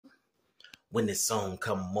When this song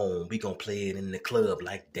come on, we gon' play it in the club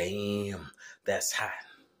like damn, that's hot.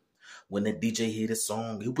 When the DJ hear the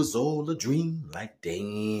song, it was all a dream, like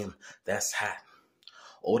damn, that's hot.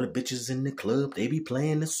 All the bitches in the club, they be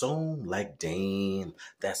playing the song like damn,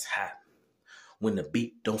 that's hot. When the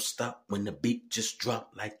beat don't stop, when the beat just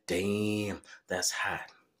drop like damn, that's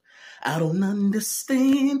hot. I don't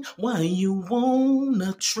understand why you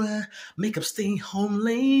wanna try make up stay home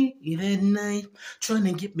late at night, trying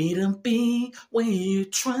to get me to be where you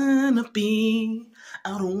trying to be.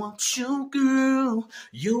 I don't want your girl,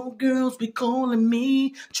 your girls be calling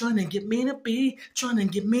me, trying to get me to be, trying to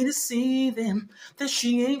get me to see them, that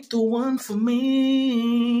she ain't the one for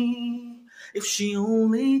me. If she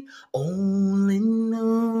only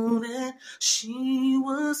knew that she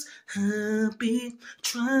was happy,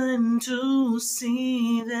 trying to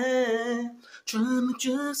see that, trying to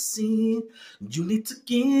just see it. You need to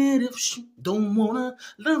get if she don't wanna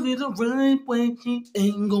love you the right way. He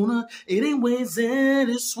ain't gonna, it ain't ways that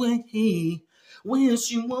it's way. Where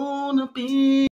she wanna be.